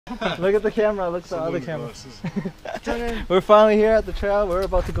Look at the camera. Look at the other camera. We're finally here at the trail. We're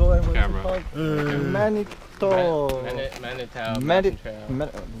about to go in. What is it called?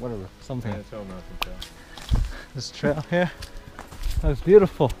 Whatever. Something. Manito Mountain Trail. This trail here. That's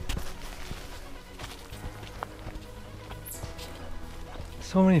beautiful.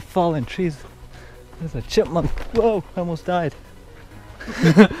 So many fallen trees. There's a chipmunk. Whoa! I almost died.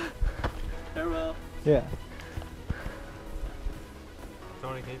 Farewell. Yeah.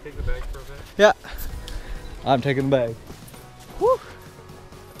 Tony, can you take the bag for a bit? Yeah. I'm taking the bag. Woo!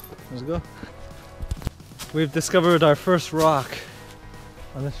 Let's go. We've discovered our first rock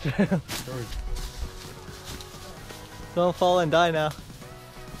on this trail. Don't fall and die now.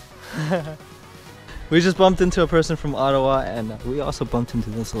 We just bumped into a person from Ottawa, and we also bumped into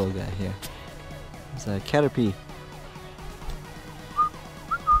this little guy here. It's a Caterpie.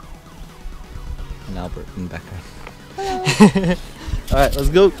 And Albert in the background. Alright, let's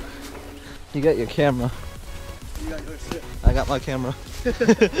go. You got your camera. You got your shit. I got my camera.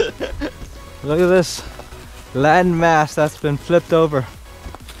 Look at this landmass that's been flipped over.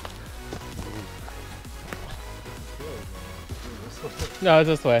 No, it's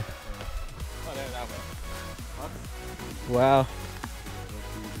this way. Wow.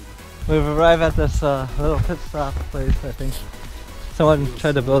 We've arrived at this little pit stop place, I think. Someone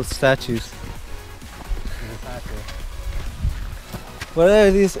tried to build statues. What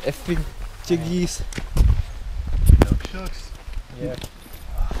are these effigies? Nookshucks. Yeah.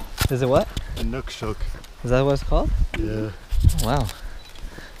 Is it what? A nookshuk. Is that what it's called? Yeah. Oh, wow.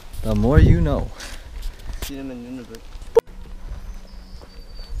 The more you know. See them in Nunavut.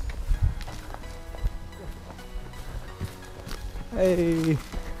 Hey.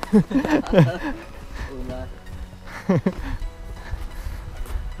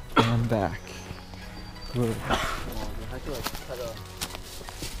 I'm back. Good.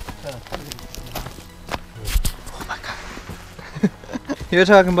 Oh my god. You're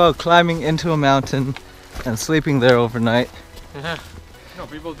talking about climbing into a mountain and sleeping there overnight. No,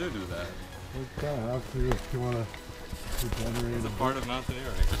 people do that. You kind of have to if you want to regenerate. It's a part of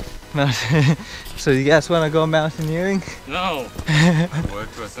mountaineering. So you guys want to go mountaineering? No! I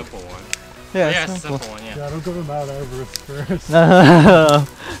would to a simple one. Yeah, simple one, yeah. Yeah, don't go to Mount Everest first. No.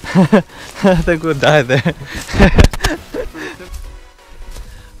 I think we'll die there.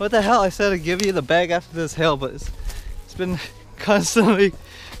 What the hell? I said I'd give you the bag after this hill, but it's been constantly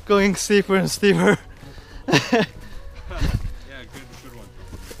going steeper and steeper. Yeah, good one.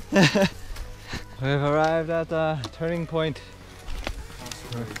 We've arrived at the turning point.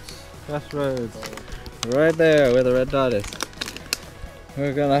 Crossroads. Right there where the red dot is.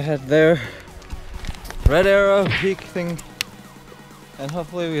 We're gonna head there. Red arrow peak thing. And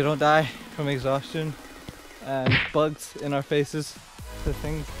hopefully we don't die from exhaustion and bugs in our faces. The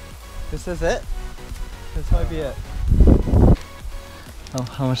things. This is it? This might be it. Oh,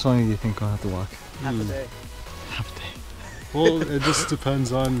 how much longer do you think we'll have to walk? Half a day. Half a day. Well, it just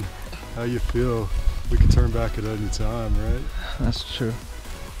depends on how you feel. We can turn back at any time, right? That's true.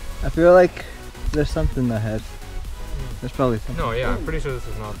 I feel like there's something ahead. There's probably something. No, yeah, I'm pretty sure this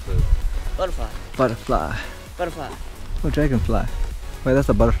is not the... Butterfly. Butterfly. Butterfly. Oh, dragonfly. Wait, that's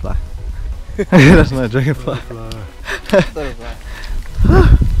a butterfly. That's not a dragonfly. Butterfly.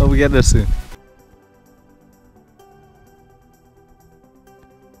 Oh, we get there soon.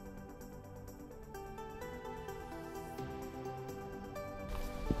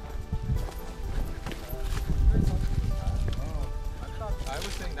 I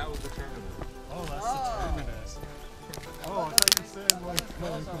was saying that was the terminus. Oh, that's the terminus. Oh, I thought you said like we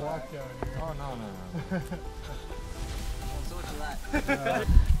can walk down here. Oh, no. So much of that.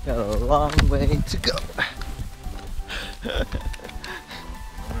 Got a long way to go. I'm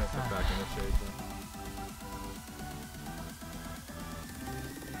gonna sit back in the shade then.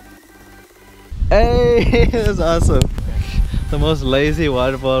 Hey, that's awesome. The most lazy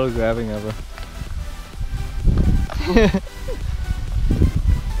water bottle grabbing ever. Yeah,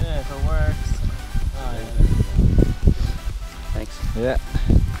 if it works. Oh, yeah. Thanks. Yeah.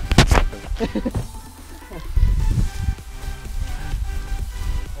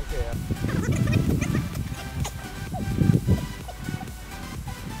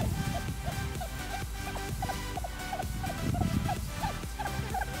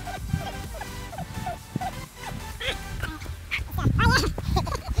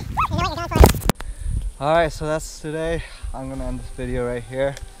 Alright, so that's today. I'm gonna end this video right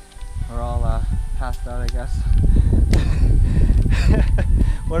here. We're all passed out, I guess.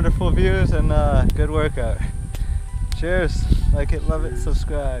 Wonderful views and good workout. Cheers. Like it, love it,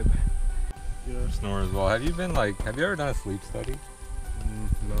 subscribe. Yeah. Snore as well. Have you ever done a sleep study?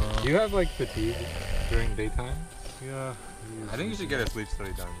 No. Do you have like fatigue during daytime? Yeah. I think you should get a sleep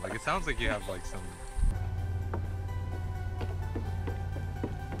study done. Like it sounds like you have like some.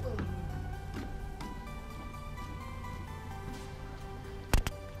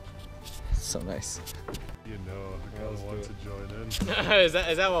 So nice. You know, I kind of want to join in. is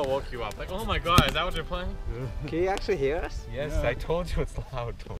that what woke you up? Like, oh my god, is that what you're playing? Yeah. Can you actually hear us? Yes, Yeah. I told you it's loud. Don't